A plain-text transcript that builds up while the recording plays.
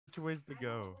ways to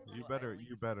go. You better.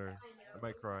 I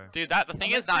might cry. Dude, the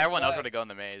thing is, now everyone knows where to go in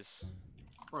the maze.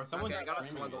 Bro, someone's Okay, I got a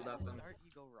screaming. smuggled up then. Start,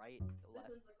 you go right, left,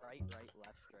 right,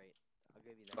 left, straight. I'll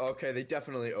give you that. Okay, they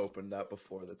definitely opened that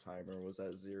before the timer was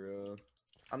at 0.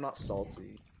 I'm not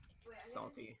salty.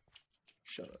 Salty.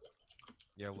 Shut up.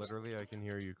 Yeah, literally, I can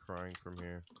hear you crying from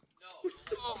here.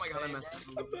 Oh my god, I messed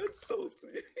up. I'm not salty.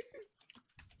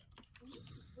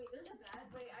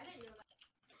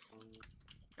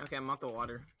 Okay, I'm out the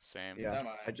water. Same. Yeah,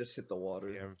 I just hit the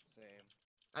water. Yeah.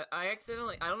 Same. I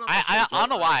accidentally. I don't know. I don't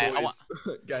know why.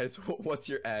 Boys, guys, what's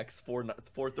your X?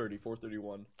 430,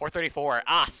 431. 434.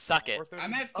 Ah, suck it.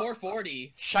 I'm at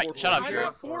 440. Shut up, I'm Drew.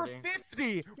 at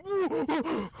 450.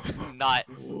 Not.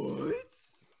 What?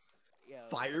 Yeah.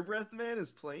 Fire Breath Man is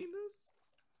playing this?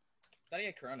 Thought he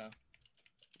had Corona.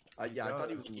 Yeah, I thought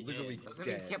he was literally You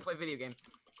dead. can't play video game.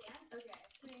 Okay,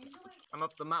 so usually, I'm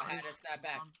up the I mountain. had to snap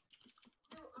back.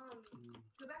 so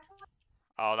go back to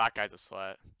Oh, that guy's a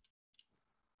slut.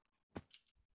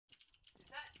 Is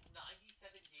that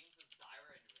 97 games of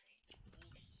Zyra and ranked?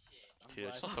 Holy shit. Dude,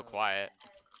 this one's so quiet.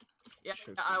 Yeah,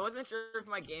 Should I be. wasn't sure if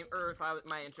my game or if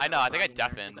my internet. I know, I was think I lagging there,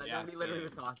 deafened. 'cause Yeah, Nobody literally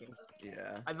same. was talking.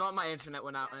 Yeah. I thought my internet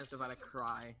went out and I was about to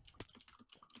cry.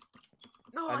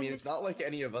 No, I mean, missed it's not like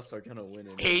any of us are gonna win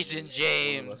it. Asian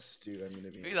James. One of us, dude, I'm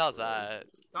gonna be. Who the hell's that?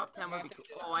 top 10 would be cool.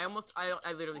 Oh,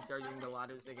 I literally started doing the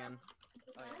ladders again.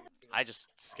 Oh, yeah. I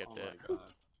just skipped it. Oh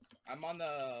I'm on the.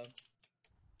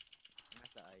 I'm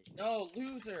at the ice. No,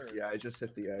 loser. Yeah, I just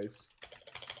hit the ice.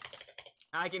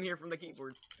 I can hear from the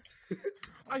keyboards.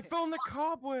 I fell in the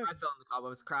cobweb. I fell in the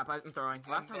cobwebs. Crap, I'm throwing.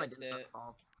 Last time I missed did it. that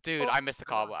fall. Dude, I missed the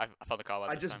cobweb. I felt the cobweb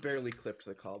I this just time. barely clipped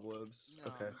the cobwebs.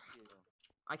 No, Okay. you.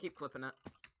 I keep clipping it.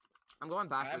 I'm going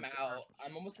backwards. I'm out.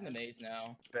 I'm almost in the maze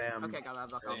now. Bam. Okay, got out of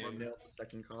the Same. cobweb. Nailed the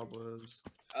second cobwebs.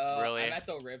 Really? I'm at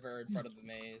the river in front of the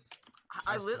maze.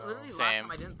 I Let's go. literally last Same.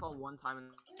 time I didn't fall one time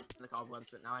in the cobwebs,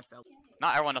 but now I fell.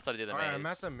 Not everyone knows how to do the Alright, maze. I'm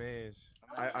at the maze.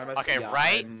 I'm at, Okay, yeah,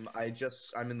 right?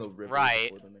 I'm in the river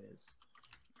Right. before the maze.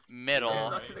 Middle.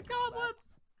 Stuck to the cobwebs.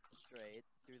 Straight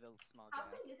through the small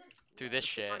gap. Through this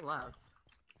shit. Going left.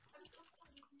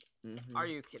 Mhm. Are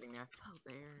you kidding me? I fell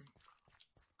there.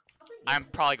 I'm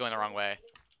probably going the wrong way.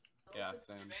 Yeah,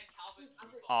 same.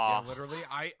 Aw. Yeah, literally,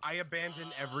 I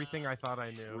abandoned everything I thought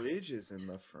I knew. Bridge is in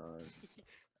the front.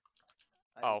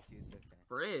 Oh. Dude, it's okay.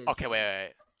 Bridge. Okay,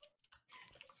 wait.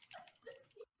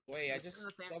 Wait, I It's just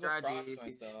the same double-crossed strategy.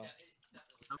 myself.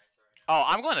 Oh,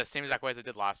 I'm going the same exact way as I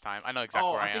did last time. I know exactly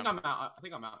Oh, where I I think am. I'm out. I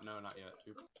think I'm out. No, not yet.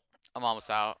 Oops. I'm almost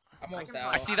out. I'm almost can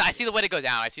out. I see the way to go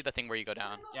down. I see the thing where you go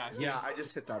down. Yeah, I see Yeah, it. I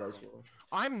just hit that as well.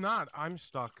 I'm not. I'm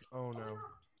stuck. Oh no.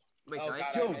 Wait, Oh, can I?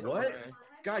 God, Yo, I missed what? it.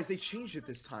 Guys, they changed it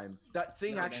this time. That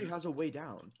thing No, actually man. has a way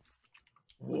down.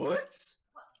 What?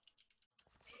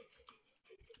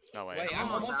 No way. Wait, I'm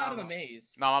almost almost out of the out.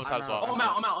 maze. No, I'm almost out I'm as out. well. Oh, I'm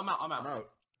out. I'm out. I'm out. I'm I'm out. out.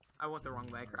 I went the wrong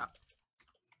way. Crap.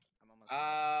 I'm almost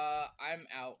I'm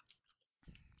out.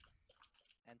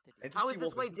 entity. It's- How see, is this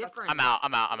Wolf, way isn't that- different? I'm out.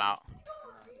 I'm out as well.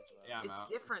 Yeah, I'm It's out.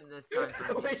 different this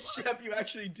time. Wait, Chef, you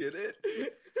actually did it?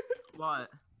 What?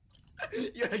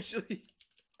 You actually...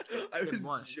 I Did was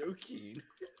what? joking.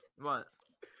 What?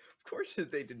 Of course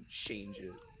they didn't change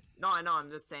it. No, I know. I'm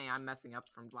just saying I'm messing up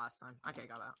from last time. Okay,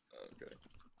 got out. Okay.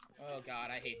 Oh God,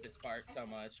 I hate this part so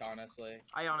much. Honestly.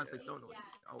 I honestly don't know. What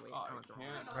oh wait, Oh, I went the wrong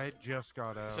I way. I just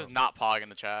got out. This is not Pog in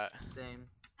the chat. Same.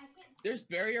 There's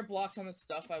barrier blocks on the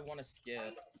stuff I want to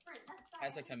skip.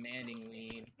 Has a commanding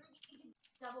lead.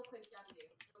 Double click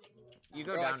W. You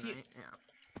go Bro, I down, keep- right? Yeah.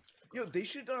 Yo, they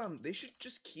should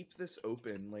just keep this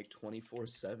open like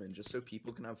 24/7 just so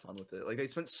people can have fun with it. Like they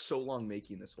spent so long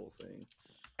making this whole thing.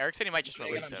 Eric said he might just Yeah,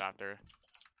 release I'm- it after.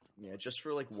 Yeah, just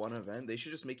for like one event. They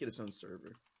should just make it its own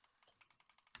server.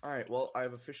 Alright, well,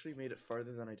 I've officially made it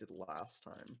farther than I did last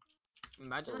time.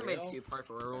 Imagine For I made real? 2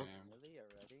 parkour rules. Really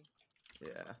already?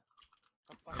 Yeah.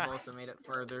 How I've far also made it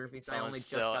further because I Someone's only just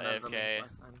still got out of the AFK. maze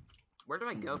last time. Where do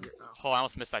I go here though? Oh, I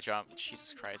almost missed that jump.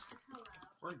 Jesus Christ.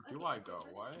 Where do I go?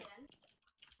 What?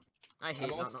 I hate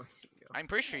not almost- knowing where to go. I'm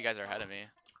pretty sure you guys are ahead of me.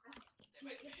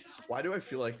 Why do I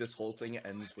feel like this whole thing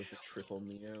ends with a triple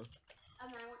Neo?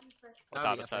 Without be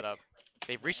a epic. setup.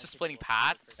 They've reached the splitting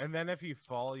paths. And then if you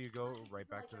fall, you go right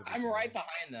back to the. I'm beginning. right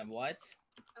behind them. What?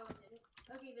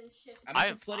 Okay, then shift. I'm at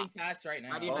I'm- the splitting paths right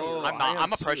now. How do you Oh, I'm I not. am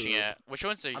I'm approaching too. it. Which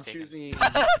ones are you I'm taking? choosing.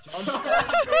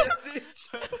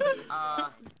 Uh,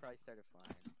 Probably started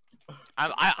flying.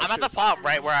 I'm at the top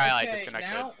right where I like Okay,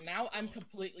 disconnected. now I'm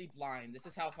completely blind. This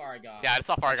is how far I got. Yeah, that's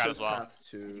how far I got chose as well. path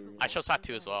two. I chose path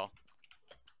 2 as well.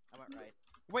 I went right.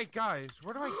 Wait, guys,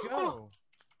 where do I go?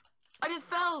 I just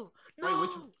fell! No! Wait, On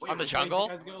the which way did jungle? You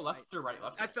guys go left or right?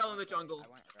 Left. I fell in the jungle.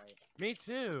 I went right. Me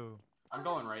too. I'm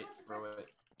going right, bro. It.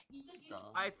 You just use.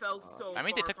 Go. I fell so. That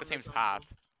means they far took the from same jungle.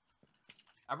 path.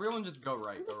 Everyone just go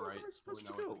right, go Where right. am I supposed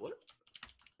to We know go? it. What?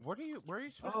 What are you? Where are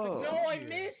you supposed Oh. to go? No, I here?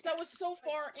 missed. That was so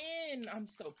far in. I'm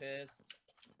so pissed.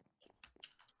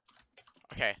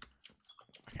 Okay.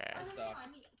 Okay. Oh, no, suck. I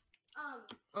mean,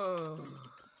 Oh.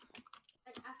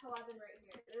 like F11 right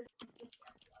here. There's specific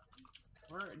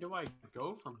F11. Where do I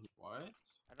go from here? What?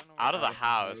 I don't know. Out of the Out of the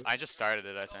house. house. I just started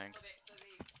it, I So- think. so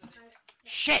they- so they-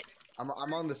 Shit! I'm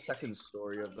on the second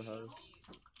story of the house.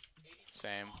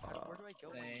 Same. Where do I go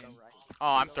when you go Same. right?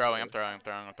 Oh, I'm throwing. I'm I throwing.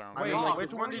 mean, Wait, like, which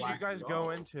it's one like did you black guys and go yellow.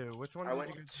 into? Which one I did went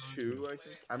you guys go into? 2, I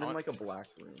think. I'm in like a black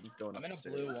room. Going I'm in a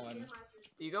upstairs. blue one.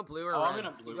 Do you go blue or Oh, I'm red? in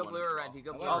a Do you blue go one blue as or well. red? Do you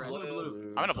go I'm blue in or a red?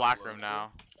 blue. I'm in a black room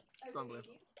now. Go on blue.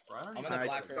 Bro, I don't I'm even in a I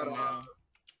black got room off. now.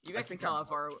 You guys can think tell I'm- how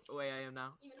far away I am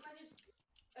now. Even if I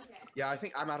just. Okay. Yeah, I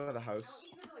think I'm out of the I house. want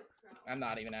you to go to like Chrome. I'm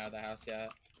not even out of the house yet.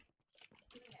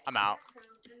 Okay, I'm so out. Chrome,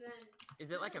 and then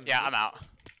Is it like a Yeah, I'm maze? out.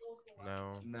 old boy.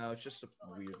 No. No, it's just a So,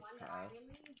 like, weird the one that path. I am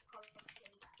in is called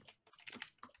Skin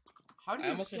How do I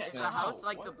you almost just get Is went the out. house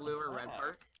like What the blue or red heck?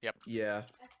 part? Yeah.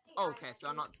 Oh, okay, so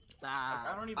I'm not Like, I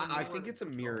that. don't even know I where think to it's a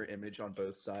go. mirror image on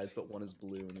both sides, but one is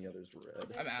blue and the other's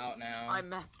red. I'm out now. I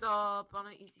messed up on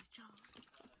an easy jump.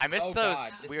 I missed Oh those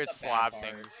God, this is weird the bad slab part.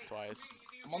 things twice.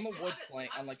 I'm on the wood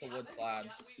plank, on like the wood slabs.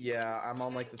 Yeah, I'm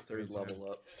on like the third Me too.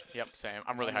 level up. Yep, same.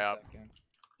 I'm really On the high up. second.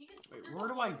 Wait, where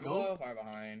do I I'm go? so far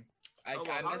behind. I Oh,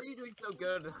 well, how are missed. you doing so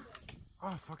good?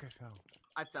 Oh fuck! I fell.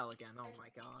 I fell again. Oh my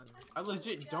god. I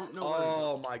legit don't know where to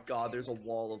Oh go. my god, there's a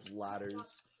wall of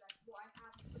ladders.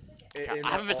 Yeah, And I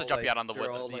haven't they're missed a all, jump yet like- on the they're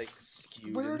wood, all, at like, least.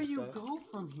 skewed Where and do you stuff. go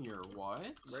from here? What?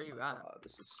 Where are you at?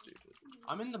 This is stupid.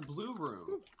 I'm in the blue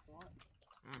room. What?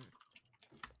 Mm.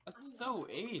 That's so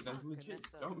AIDS. I legit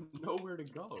don't know where to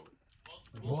go.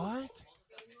 What?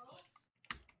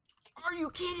 Are you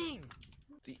kidding?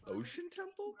 The Ocean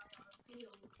Temple?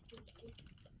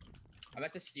 I'm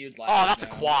at the skewed Oh, ladder. that's a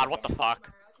now. quad. What the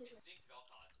fuck?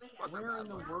 Where in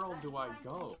the world do I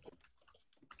go?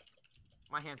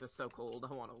 My hands are so cold.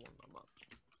 I want to warm them up.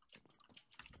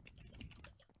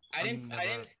 I didn't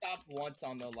never- stop once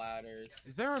on the ladders.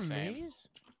 Is there a Same. maze?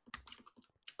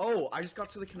 Oh, I just got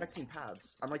to the connecting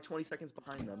paths. I'm like 20 seconds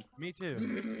behind them. Me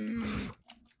too.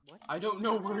 I don't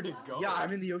know where to go. Yeah,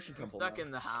 I'm in the Ocean I'm Temple. stuck now.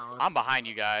 in the house. I'm behind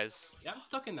you guys. Yeah, I'm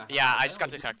stuck in the house. Yeah, I just got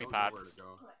to legit connecting don't know where paths. to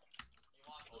go.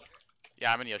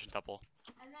 Yeah, I'm in the Ocean Temple.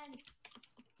 And then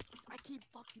I keep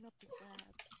fucking up the slab.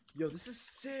 Yo, this is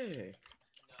sick.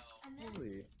 and then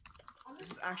Holy. on the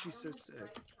This is top, actually on so the sick.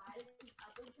 right side, it says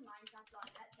upload to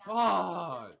Minecraft.net.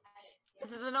 Fuck.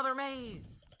 This is another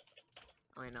maze.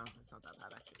 Oh wait, no, it's not that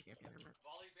bad actually. Okay, never mind.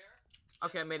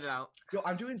 Okay, I made it out. Yo,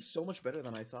 I'm doing so much better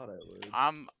than I thought I would.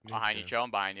 I'm Me behind you, too. Joe. I'm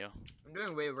behind you. I'm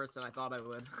doing way worse than I thought I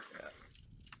would.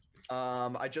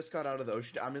 I just got out of the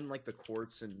ocean. I'm in like the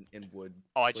quartz and wood.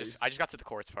 Oh, I place. just got to the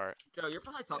quartz part. Joe, you're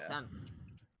probably top Yeah.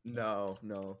 10.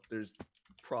 No. There's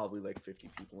probably like 50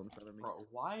 people in front of me. Bro,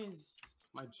 why is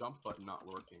my jump button not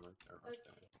working right there?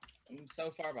 Okay. I'm so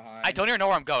far behind. I don't even know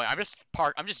where I'm going. I'm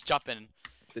just jumping.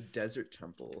 The Desert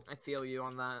Temple. I feel you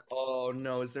on that. Oh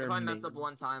no, is there If a I mess up main-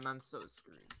 one time, I'm so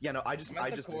screwed. Yeah, no, I just I'm at I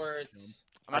the just missed it again. quartz.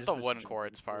 I'm I at the just missed wooden it.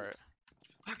 quartz part.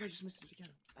 Fuck, I just missed it again.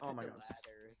 Oh my god. I'm so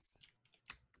Ladders.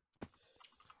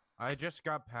 I just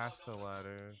got past the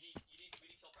ladders.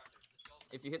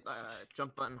 If you hit the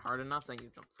jump button hard enough, then you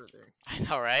jump further. I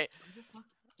know, right?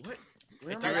 What?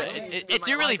 Where It am do, I actually at? it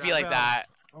do really be like that.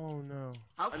 Oh no.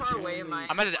 How I'm far away am I? genuinely-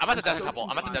 I'm at the I'm Desert so Temple.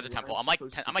 I'm at the confused Desert where Temple. I'm I'm like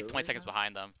supposed 10, to I'm like go 20 right seconds now.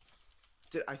 behind them.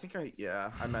 I think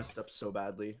I messed up so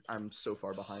badly. I'm so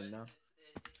far behind now.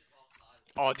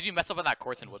 Oh, did you mess up on that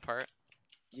quartz and wood part?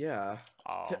 Yeah.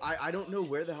 Oh, I don't know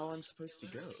where the hell I'm supposed to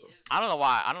go. I don't know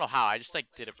why. I don't know how. I just like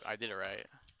did it. I did it right.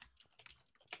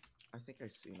 I think I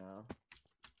see now.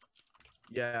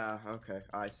 Yeah, okay,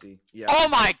 I see. Yeah. Oh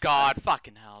my God!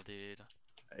 Fucking hell, dude.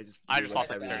 I just I blew just like lost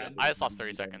like every 30 single I just lost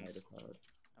 30 lead I might seconds. have had.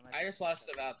 I'm at I the just lost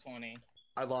about 20.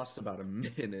 I lost about a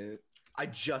minute. I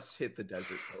just hit the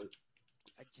desert part.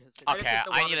 I just hit I just Okay, hit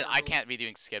the I water need. I temple. can't be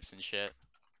doing skips and shit.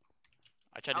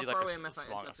 I tried to How do far like away a am I if I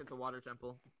small. just hit the water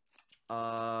temple?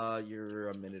 You're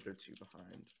a minute or two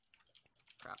behind.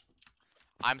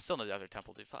 I'm still in the Desert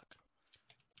Temple, dude. Fuck.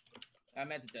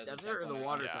 I'm at the desert. Desert or temple the now.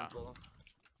 water Yeah. temple?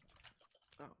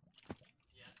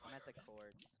 I'm at the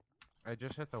chords. I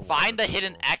just hit the. Find water the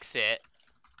hidden temple. exit.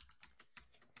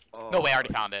 Oh, No way, I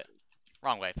already found it.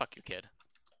 Wrong way. Fuck you, kid.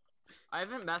 I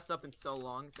haven't messed up in so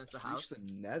long since the Reach house. the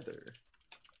nether.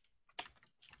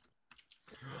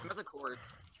 I'm at the quartz.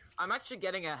 I'm actually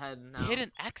getting ahead now.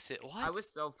 Hidden exit. What? I was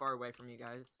so far away from you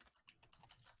guys.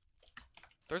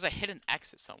 There's a hidden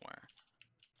exit somewhere.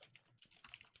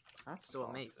 That's Still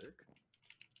a maze. toxic.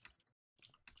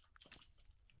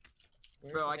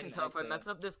 Where's Bro, the I can hidden tell if I exit? mess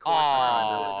up this course, I'm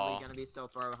Aw. literally gonna be so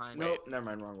far behind. Nope, never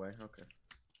mind, wrong way. Okay.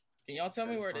 Can y'all tell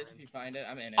me That's where it is fine. if you find it?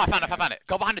 I'm in it. Oh, I found it. I found it.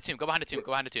 Go behind the tomb. Go behind the tomb.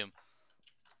 Go behind the tomb.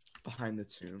 Behind the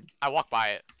tomb. I walked by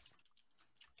it.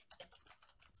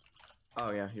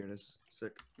 Oh yeah, here it is.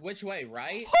 Sick. Which way,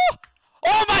 right?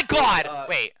 Oh my god!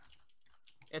 Wait.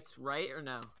 It's right or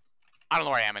no? I don't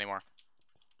know where I am anymore.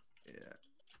 Yeah.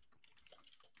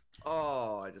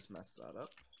 Oh, I just messed that up.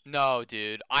 No,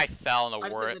 dude. I fell in the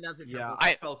I've worst. seen the desert Yeah, temple.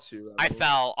 I fell too. I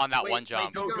fell on that Wait, one wait,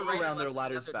 jump. go Go right around and their left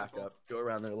ladders desert back temple. up. Go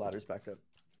around their ladders back up.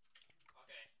 I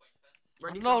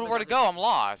Where do don't you go know in where the to desert go. I'm temple?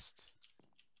 lost.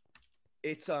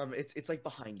 It's like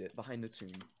behind it, behind the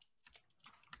tomb.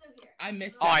 I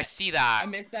missed Oh, that. I see that. I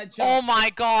missed that jump. Oh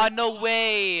my god, no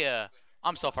way!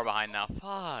 I'm so far behind now.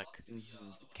 Fuck.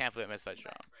 Can't believe I missed that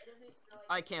jump.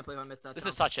 I can't believe I missed that This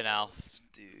jump. is such an elf,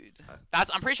 dude.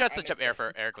 I'm pretty sure that's I the jump missed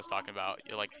it. Eric was talking about.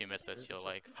 You're like, if you miss this, you'll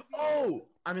like. Oh,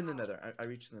 I'm in the nether. I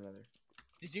reached the nether.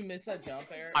 Did you miss that jump,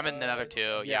 Eric? I'm in the nether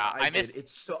too. Yeah, I I missed. did.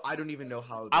 It's so I don't even know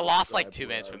how. I to lost like describe 2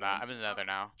 minutes where from I that. I'm in the nether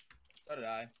now. So did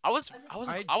I. I was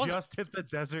I just hit the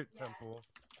desert temple.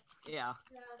 Yeah.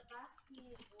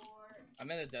 I'm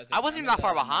in the desert. I wasn't I'm even in that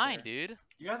far the behind, nether. dude.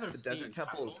 You guys are The desert seeing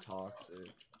temple is Tapple. toxic.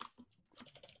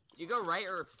 You go right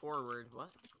or forward?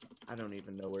 What? I don't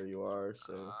even know where you are.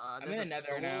 So I'm there's in the a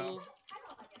nether now. skull.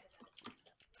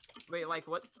 Wait, like,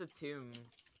 what's the tomb?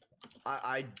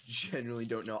 I genuinely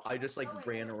don't know. I just like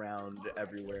ran around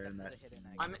everywhere in that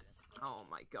I'm. Oh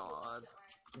my god.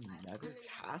 nether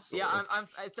castle. Yeah, I'm.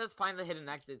 It says find the hidden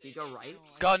exits. You go right.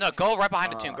 Go right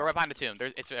behind the tomb. Go right behind the tomb.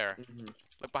 It's there. Mhm.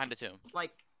 Look behind the tomb.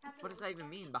 Like, what does that even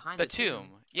mean? Behind The tomb.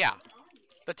 Yeah.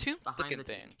 The tomb Behind looking the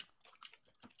tomb. thing.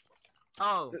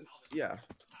 Oh, Yeah.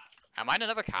 Am I in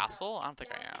another castle? I don't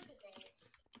think I am.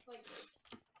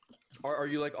 Are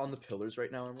you like on the pillars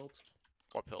right now, Emerald?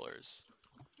 What pillars?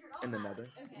 In the nether?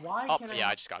 Why Oh, can yeah,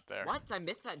 I just got there. what? I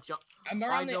missed that jump. I'm I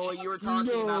around know the. what you were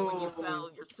talking about when you No. fell.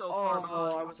 You're so far Oh,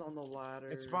 behind. I was on the ladder.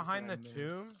 It's behind the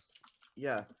tomb.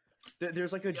 Yeah.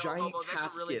 There's like a Yo, giant Hobo,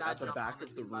 that's a really casket bad at the jump back on the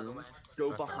of the tomb, by the room. way.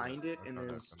 Go I found behind it, and I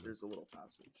found there's a little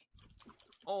passage.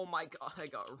 Oh my god, I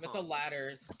got With the wrong.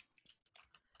 ladders.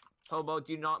 Hobo,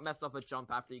 do not mess up a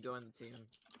jump after you go in the tomb.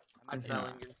 I Yeah. fell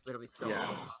and you're literally so Yeah.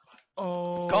 low.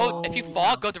 Oh. Go if you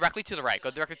fall, go directly to the right.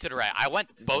 Go directly to the right. I went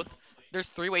both. There's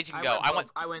 3 ways you can go.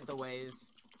 I went the ways.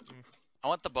 I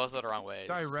went the both of the wrong ways.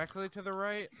 Directly to the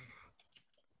right.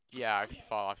 Yeah, if you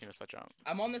fall off, you miss that jump.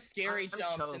 I'm on the scary I'm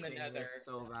jumps in choking, the it's nether.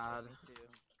 so bad.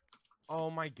 Oh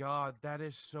my god, that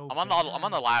is so. I'm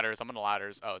on the ladders. I'm on the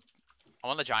ladders. Oh, I'm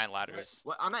on the giant ladders.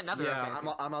 What? I'm at Nether. Yeah, okay.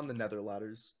 I'm on the nether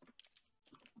ladders.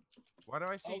 Why do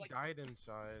I see like- died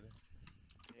inside?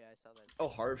 Yeah, I saw that. Oh,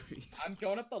 Harvey. I'm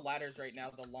going up the ladders right now,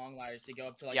 the long ladders to go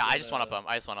up to like. Yeah, where I just went up the- them.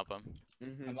 I just went up them.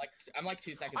 Mhm. I'm like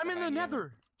 2 seconds. I'm in the behind you.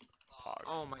 nether.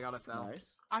 Oh my god, I fell.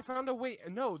 Nice. I found a way.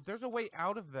 No, there's a way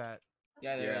out of that.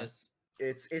 Yeah, there Yeah. is.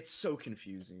 It's so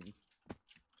confusing.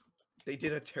 They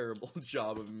did a terrible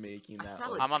job of making I that.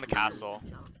 fell like, I'm on the weird castle.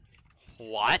 jump.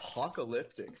 What?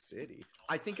 Apocalyptic city.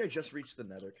 I think I just reached the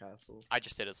nether castle. I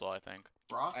just did as well, I think.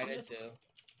 Bro, I did too.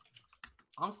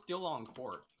 I'm still on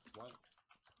court. What?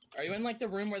 Are you in like the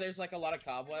room where there's like a lot of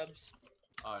cobwebs?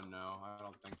 Oh no, I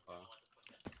don't think so.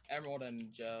 Emerald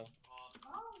and Joe.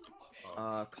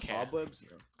 Oh. Cobwebs.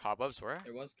 No. Cobwebs where?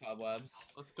 There was cobwebs.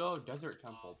 Let's go Desert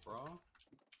Temple, bro.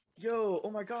 Yo, oh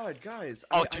my god, guys.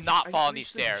 Oh, I do just- not I fall just on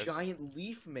these reached this stairs. Giant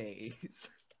leaf maze.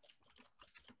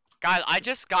 Guys, I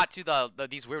just got to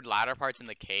these weird ladder parts in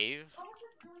the cave.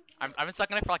 I've been stuck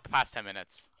in it for like the past 10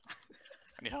 minutes.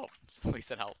 I need help. Somebody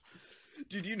said help.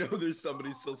 Dude, you know there's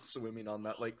somebody still swimming on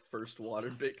that like first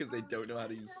water bit because they don't know how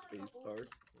to use spacebar.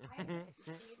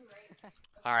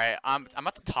 All right, I'm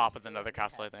at the top of another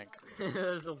castle, I think.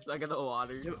 They're still stuck in the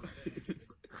water. Yo-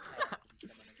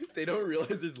 they don't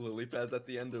realize there's lily pads at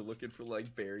the end. They're looking for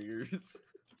like barriers.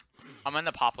 I'm in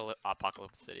the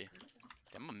apocalypse city.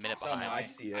 I'm a minute So am behind. I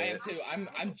see I am it. too.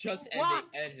 I'm just What?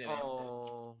 editing.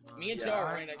 Oh. Me and Yeah, Joe are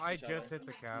I, right next to I each just other. hit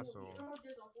the castle.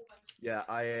 Yeah,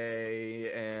 I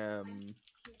am.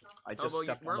 I just Hobo,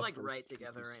 stepped we're on the like first right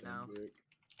together right now. stone brick.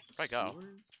 Where'd I go?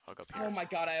 Sewers? I'll go up Oh here. my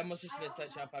god, I almost just missed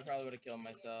that jump. I probably would have killed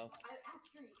myself.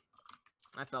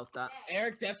 I felt that.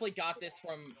 Eric definitely got this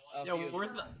from a Yo, few.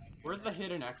 where's the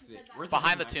hidden exit? Where's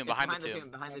Behind the hidden tomb, exit? behind the tomb.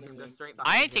 Behind the tomb. Go straight I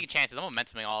behind ain't taking chances. I'm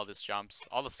momentuming all of these jumps,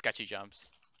 all the sketchy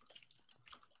jumps.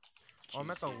 Oh, I'm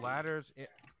at the Jeez. ladders.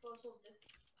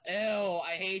 Ew,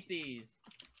 I hate these.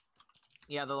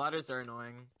 Yeah, the ladders are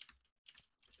annoying.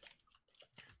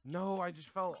 No, I just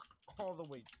fell all the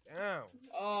way down.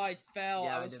 Oh, I fell.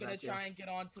 Yeah, I I was did gonna that too. try and get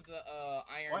onto the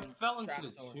iron Oh, I fell into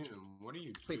trapdoor. the tomb. What are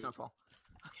you Please doing? don't fall.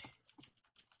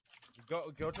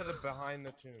 Go to the behind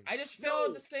the tomb. I just fell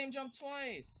at the same jump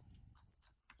twice.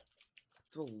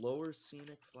 The lower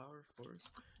scenic flower forest.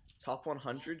 Top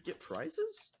 100 get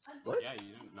prizes? What? Yeah,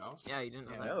 you didn't know? Yeah, you didn't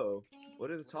know that. No. What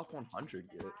did the top 100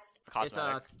 get? It's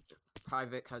Cosmetic. a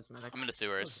private cosmetic. I'm in the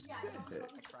sewers.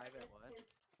 Private what?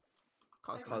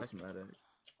 Cosmetic. Cosmetic.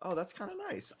 Oh, that's kind of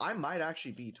nice. I might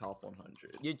actually be top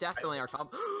 100. You definitely are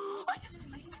top. Bro,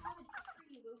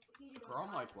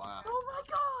 I'm like, wow. Oh my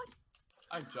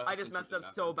god! I just messed up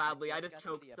so badly. I just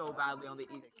choked so badly on the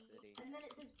E.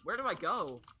 Where do I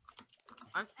go?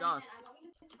 I'm stuck.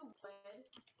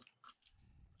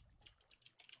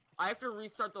 I have to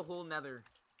restart the whole nether.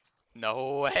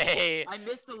 No way. I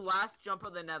missed the last jump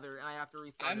of the nether, and I have to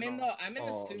restart. I'm it in all. the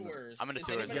Oh, no. sewers. I'm in the Is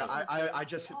sewers. anybody Yeah, else in I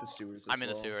just hit the sewers. I'm in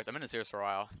the sewers. I'm in the sewers for a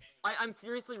while. I'm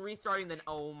seriously restarting. Then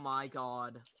oh my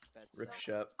god! Rip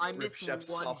Shep. I Rip missed Shep's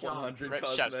one top jump. 100 Rip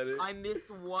Shep's- cosmetic. I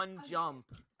missed one jump.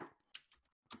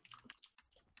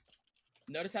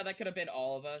 Notice how that could have been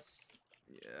all of us.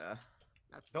 Yeah.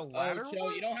 That's The Oh, ladder. Joe,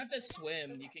 one? you don't have to swim.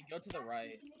 You can go to the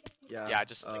right. Yeah. Yeah,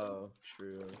 just- Oh,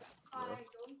 true.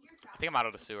 I think I'm out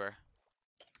of the sewer.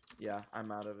 Yeah,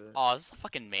 I'm out of it. Oh, is this a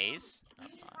fucking maze? No,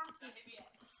 it's not.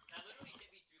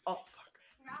 Oh, fuck.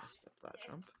 I messed up that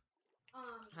jump.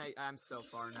 Hey, I'm so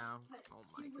far now. Oh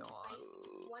my god. You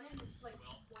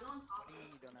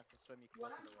don't have to swim, you can go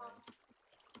to the right.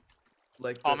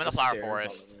 Like Oh, I'm in the flower stairs,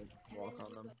 forest. I'll walk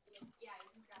on them.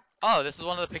 Oh, this is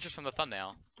one of the pictures from the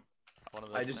thumbnail. One of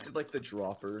those I just things. did like the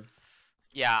dropper.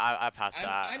 Yeah, I passed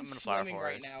that. I'm in the flower swimming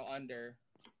right forest. now under.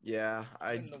 Yeah,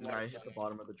 I In the water hit the zone.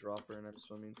 bottom of the dropper and I'm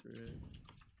swimming through it.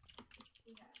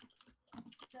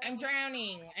 I'm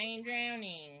drowning. I'm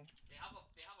drowning.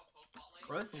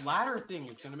 Bro, this ladder thing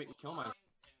is gonna make me kill myself.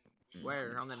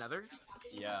 Where on the nether?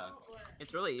 Yeah.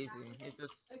 It's really easy. It's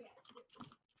just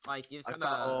like you just I gotta.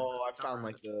 found, I jump found around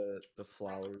like it. the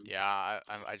flowers. Yeah,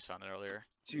 I just found it earlier.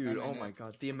 Dude, I oh know. my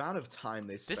god, the amount of time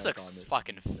they spent This on looks this. is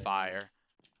fucking insane. fire.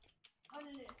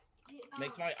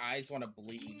 Makes my eyes want to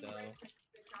bleed though.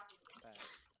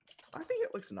 I think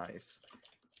it looks nice.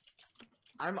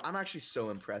 I'm actually so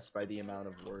impressed by the amount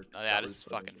of work. Oh, yeah, that this was is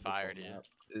put into fucking this fire, whole dude. map.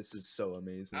 This is so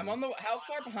amazing. I'm on the. How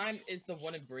far behind is the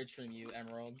wooden bridge from you,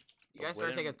 Emerald? You guys better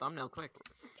take a wooden- thumbnail quick.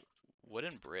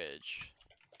 Wooden bridge.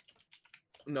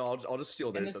 No, I'll just steal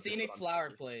In theirs. the so they scenic put on flower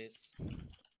top. place.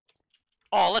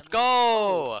 Oh, let's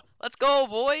go! Let's go,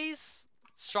 boys!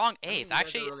 Strong I mean, eighth. you guys are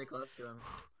Actually, really close to him.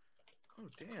 Oh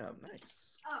damn, nice.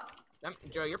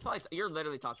 Joe, you're probably you're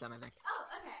literally top 10, I think.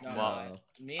 No, Well,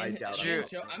 no, me I and doubt me and it.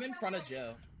 Joe. I'm in front of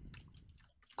Joe.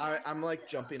 I'm like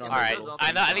jumping on. Yeah, the alright. little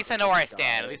I know. things At least I up know in where the I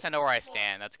stand. sky. At least I know where I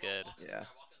stand. That's good. Yeah.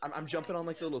 I'm jumping on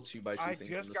like the little 2x2 I things.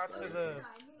 just in got sky. to the.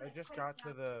 I just got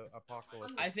to the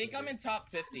apocalypse. I think I'm in top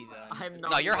 50 then. I'm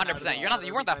not. No, you're even out of 100%. the You're not. water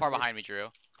You weren't that far because behind me, Drew.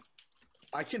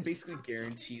 I can basically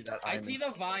guarantee that I I'm see in-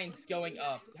 the vines going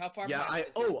up. How far? Yeah, behind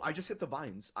is it? I just hit the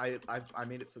vines. I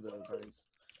made it to the vines.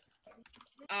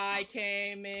 I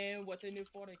came in with a new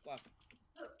 40 clock.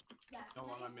 Don't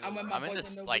want my I'm, middle. with my I'm in boys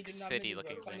this, and like, we did not city really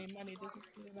looking work. Funny thing. money, this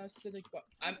is not city, but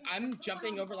I'm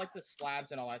jumping over like the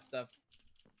slabs and all that stuff.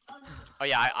 Oh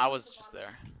yeah, I was just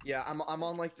there. Yeah, I'm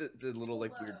on like the little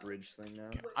like weird bridge thing now.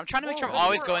 I'm trying to make sure I'm Whoa,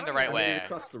 always where going the are right I made way. it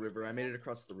across the river. I made it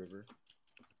across the river.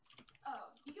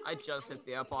 I just hit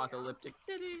the apocalyptic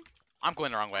city. I'm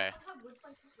going the wrong way.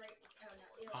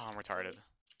 Oh, I'm retarded.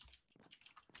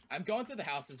 I'm going through the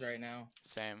houses right now.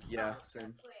 Same. Yeah,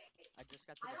 same. I just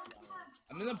got to the flowers.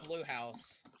 I'm in the blue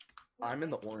house. I'm in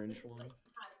the orange one,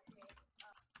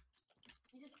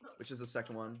 which is the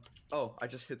second one. Oh, I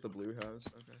just hit the blue house.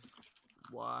 Okay.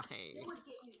 Why?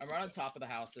 I'm right on top of the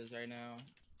houses right now.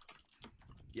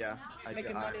 Yeah,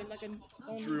 Making money like an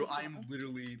Drew, I am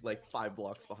literally like 5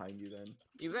 blocks behind you then.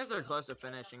 You guys are close to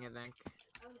finishing, I think.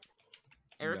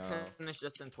 Eric No. finished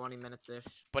just in 20 minutes ish.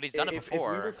 But he's done it If we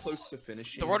before. were close to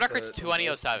finishing, The world record's the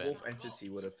 2007. Wolf entity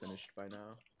would have finished by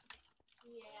now.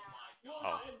 Oh.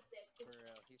 For real,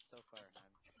 he's so far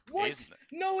ahead. What? He's-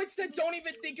 No, it said don't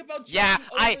even think about Yeah,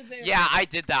 jumping over there. I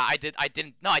did that. I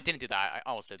didn't. No, I didn't do that. I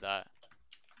almost did that.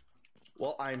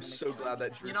 Well, I'm so glad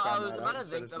that Drew You know, I found was that about out to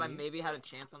instead think of that I me. maybe had a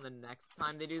chance on the next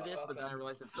time they do this, but then I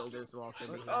realized that builders will also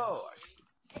be here. Oh,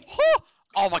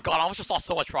 Oh my god, I almost just lost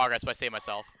so much progress by saving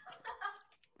myself.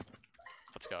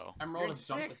 Let's go. Emerald has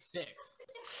jumped to 6.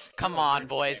 Come on,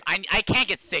 boys. I can't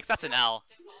get 6. That's an L.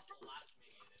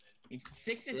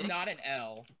 6 is Six? not an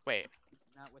L. Wait.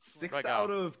 Not with 6th Where'd I go? out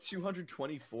of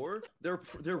 224. There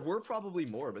were probably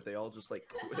more, but they all just like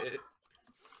quit.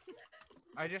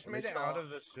 I just Let made me it out stop. of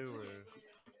the sewers.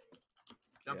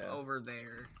 Jump Yeah. over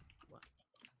there.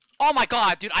 Oh my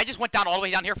god, dude, I just went down all the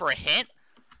way down here for a hint?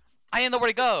 I didn't know where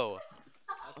to go.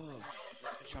 Oh,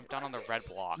 Jump down on the red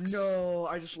blocks. No,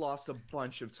 I just lost a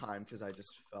bunch of time because I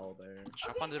just fell there.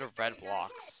 Jump onto the red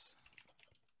blocks.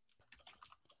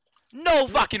 No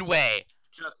fucking way!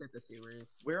 Just hit the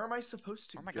sewers. Where am I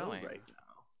supposed to Where am I go going? right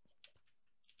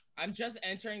now? I'm just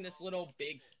entering this little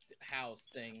big house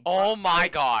thing. Oh my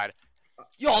god.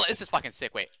 Yo, this is fucking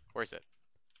sick. Wait, where is it?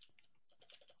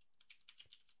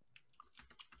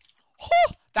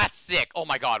 Oh, that's sick. Oh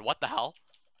my god, what the hell?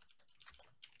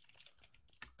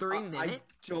 3 I minutes?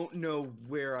 don't know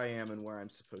where I am and where I'm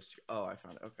supposed to. Oh, I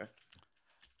found it. Okay.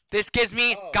 This gives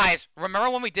me, Oh. guys,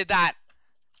 remember when we did that?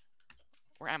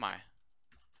 Where am I?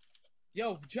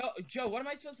 Yo, Joe, what am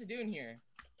I supposed to do in here?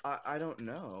 I don't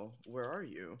know. Where are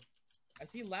you? I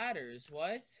see ladders.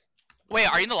 What? Wait,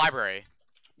 are you in the library?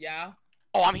 Yeah.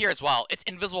 Oh, I'm here as well. It's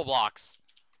invisible blocks.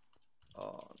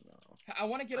 Oh no. I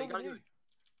want to get Oh, you over gotta there. do-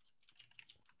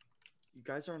 You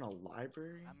guys are in a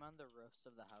library? I'm on the roofs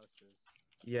of the houses.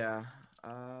 Yeah.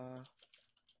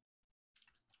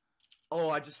 Oh,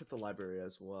 I just hit the library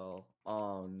as well.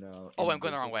 Oh no. Oh, I'm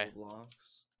going the wrong way. Invisible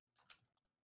blocks.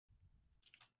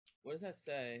 What does that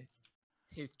say?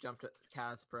 He's jumped at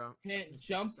Kaz, bro. Hint,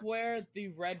 jump where the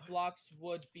red blocks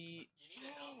would be.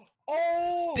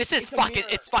 Oh! This is it's a fucking, mirror.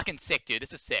 it's fucking sick, dude.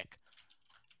 This is sick.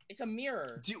 It's a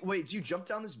mirror. Wait, do you jump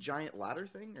down this giant ladder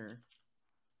thing or?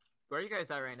 Where are you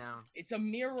guys at right now? It's a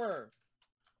mirror.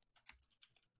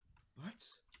 What?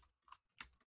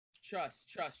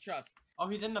 Trust. Oh,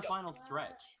 he's in the Yo. final stretch.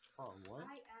 Oh, what?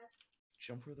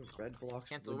 Jump where the red blocks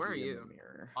Cancel, would where are be in you? the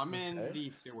mirror. I'm in Okay.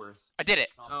 the sewers. I did it.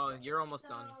 Oh, you're almost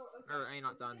done. Or, you're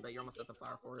not done, but you're almost at the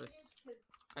flower forest.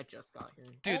 I just got here.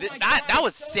 Dude, Oh my that God,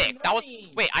 was it's so sick. That was,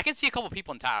 annoying. wait, I can see a couple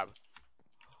people in tab.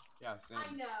 Yeah, same.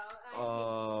 I know.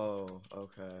 Oh,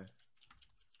 okay.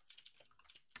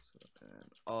 So then,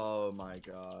 oh my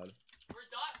god. We're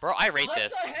done. Bro, I rate What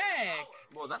this. the heck?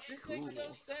 Well, that's This cool. makes no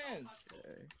sense.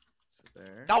 Okay. So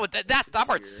there. That was, that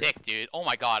part's Here. sick, dude. Oh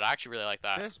my god, I actually really like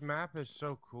that. This map is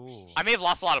so cool. I may have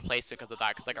lost a lot of place because of that,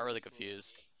 because I got really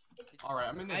confused. Alright,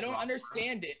 I'm in the I don't drop.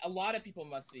 understand it. A lot of people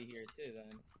must be here too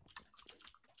then.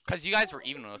 Because you guys were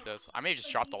even with this. I may have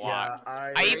just dropped a Yeah, lot.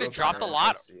 I either okay, dropped a I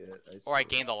lot, see it, see or I it.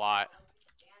 gained a lot.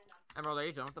 Emerald, are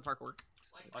you done with the parkour?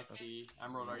 Let's see.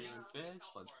 Emerald, are you in fifth?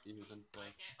 Let's see who's in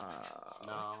fifth.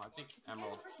 No, I think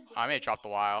Emerald. I may have dropped a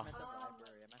while. I'm at the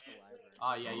library. I'm at the library.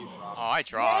 Oh, yeah, you dropped. Oh, I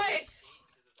dropped. What?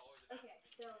 Okay,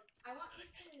 so I want you to.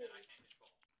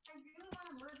 I really want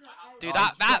to merge our Dude, Oh,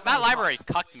 that library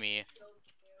cucked me.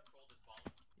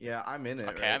 Yeah, I'm in it.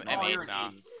 Okay, right I'm now. M8 you're now.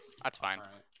 in eighth. That's fine.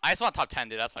 Alright. I just want top 10,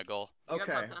 dude. That's my goal. You got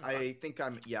Okay, top 10, I think I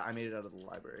made it out of the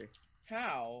library.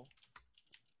 How?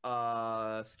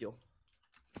 Skill.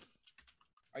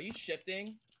 Are you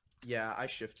shifting? Yeah, I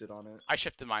shifted on it. I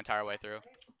shifted my entire way through.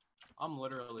 I'm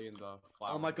literally in the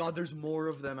flower. Oh my god, there's more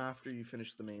of them after you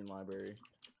finish the main library.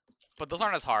 But those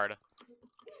aren't as hard.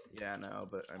 Yeah, no,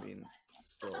 but I mean,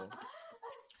 still. I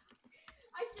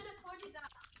should have told you that.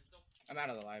 I'm out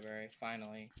of the library,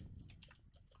 finally.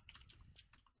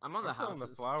 I'm on the I'm still house. in the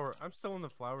flower. I'm still in the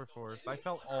flower forest. I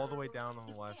fell all the way down on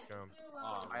the last jump.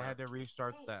 Oh, I had to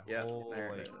restart that Yeah, whole there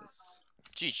like it is.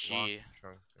 GG. rock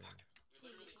chunk thing.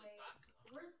 Wait,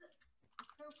 where's the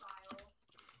profile?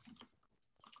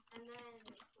 And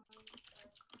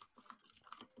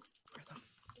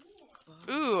then.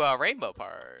 Ooh, a rainbow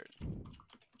part. Me?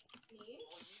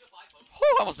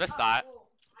 Whew, almost missed that. Oh,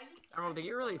 I just. Emerald, did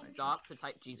you really stop to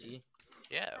type GG?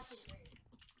 Yes.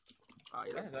 Oh,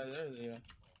 you There's you. I'm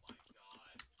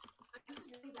just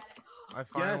really bad at. I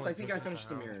finally Yes, I think I finished finished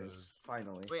the houses. mirrors.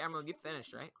 Finally. Wait, Emerald, you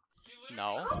finished, right?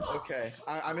 No. Okay,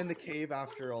 I'm in the cave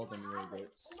after all the mirror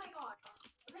bits. Oh my god.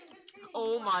 Okay, I'm gonna create a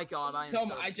Oh new my god, I am So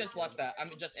so I just left that. I'm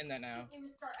just in that now. game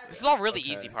to start This is everything. all really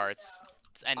Okay. easy parts.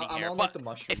 It's ending I'm here. on But like the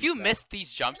mushroom. if you stuff. miss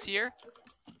these jumps here,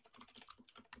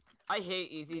 I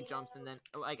hate easy jumps and then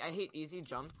like I hate easy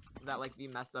jumps that like if you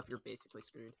mess up you're basically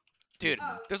screwed. dude,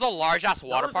 there's a large ass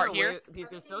water Those part are here. way- because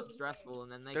they're so stressful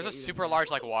and then they There's a get you to super miss. large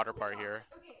like water part here.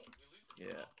 Okay,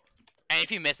 Yeah. And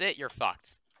if you miss it, you're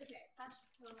fucked. okay, slash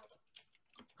total.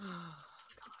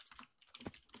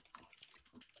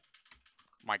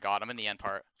 My god, I'm in the end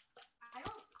part. I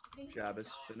don't think. Jab is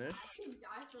finished. I can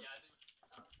die from.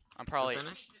 I'm probably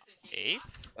Finished?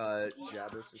 8th?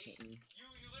 Jab is something.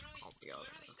 Oh my god.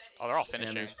 Oh, they're all And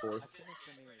finishing. there's I fourth. finished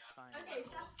the mirrors. Fine. Okay,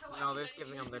 slash total. No, they're just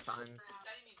giving them their times.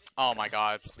 Oh my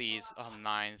god, please. Oh, 9th.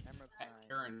 Emerald Hey, fine.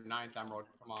 you're in 9th, Emerald.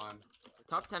 Come on.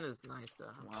 Top 10 is nice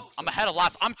though. I'm ahead of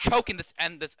last. I'm choking this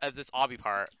this obby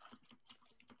part.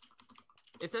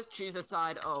 It says choose a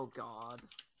side. Oh god.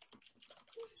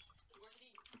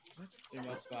 In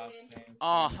what spot? man?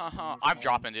 Oh, I'm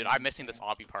dropping, dude. I'm missing this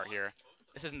obby part here.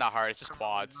 This isn't that hard. It's just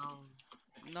quads.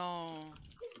 No. No.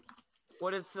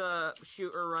 What has the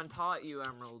shoot or run taught you,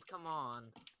 Emerald? Come on.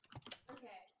 Okay,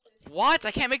 so What?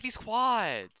 I can't make these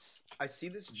quads. I see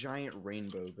this giant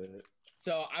rainbow bit.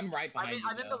 So I'm right behind you.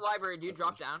 I'm in the Joe. library. Do you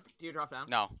drop down? Do you drop down?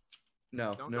 No.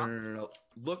 No, Don't no, drop. no, no,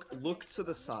 no. Look to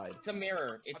the side. It's a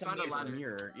mirror. It's I a found a mirror. It's a ladder.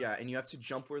 mirror. Yeah, and you have to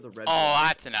jump where the red. Oh, bar is.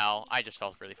 that's an L. I just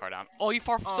fell really far down. Oh, you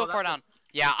far Oh, so far that's a down.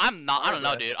 Yeah, I'm not. I don't know,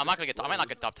 Progress. dude. I'm not gonna get. I might not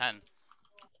get top 10.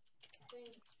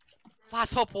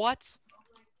 Last hope. What?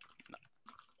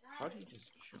 How do you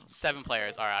just jump? 7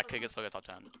 players. All right, I could still get top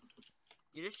 10.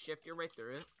 You just shift your way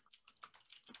through it.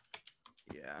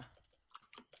 Yeah.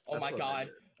 Oh That's my what I god.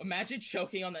 did. Imagine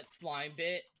choking on that slime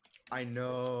bit. I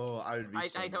know. I would be.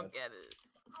 I don't mad. get it.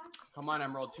 Come on,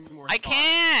 Emerald, 2 more I spots.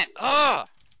 can't. Ugh.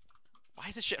 Why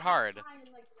is this shit hard?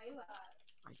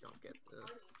 I don't get this.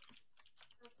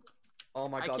 Oh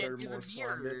my I god, can't there are do the more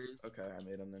slime bits. mirrors. Okay, I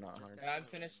made them. They're not hard. I'm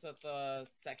finished with the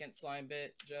second slime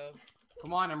bit, Joe.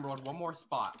 Come on, Emerald, 1 more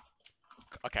spot.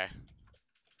 Okay.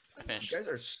 I You finished. guys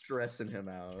are stressing him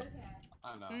out.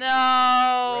 I don't know.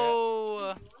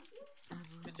 No.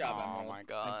 Good job, Oh Emerald. my I'm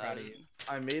proud god. of you.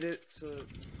 I made it to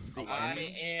the I end.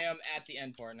 am at the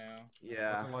end part now.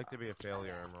 Yeah. Doesn't like to be a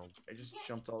failure, Emerald. I just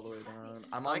jumped all the way down.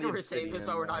 I'm I on know the we're saying this, obsidian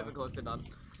but we're not now. even close to done.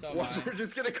 So am What? I. We're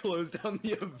just gonna close down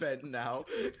the event now.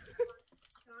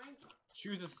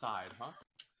 Choose a side, huh?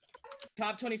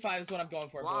 Top 25 is what I'm going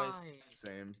for, Why? boys.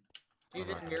 Same. Dude,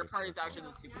 this mirror part is actually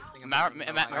the stupidest thing. I've Mar- ever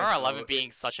done. Ma- Mar- I 11 know, being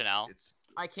it's- such an L. it's-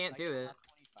 I can't do it.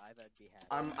 25, I'd be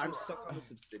happy. I'm stuck on this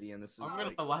obsidian. This is I'm gonna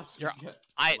like, left. You're- get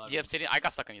The 11. obsidian. I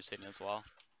got stuck on the obsidian as well.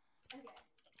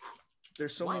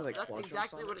 there's so What? many like That's quad jumps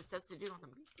exactly on what it. it says to do on the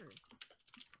mirror.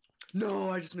 No,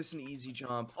 I just missed an easy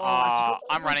jump. Oh, I have to go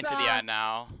I'm over running to the back. end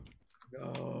now.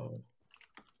 No.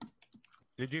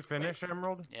 Did you finish,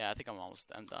 Emerald? Yeah, I think I'm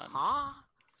almost. I'm done. Huh?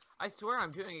 I swear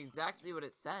I'm doing exactly what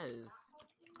it says.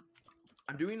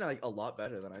 I'm doing like a lot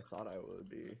better than I thought I would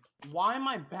be. Why am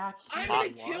I back here? I'm gonna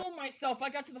What? kill myself. I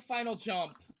got to the final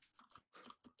jump.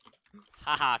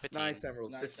 Haha, 15. Nice,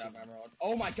 Emerald. Nice 15. job, Emerald.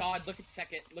 Oh my god, look at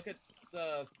second. Look at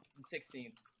the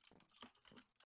 16th.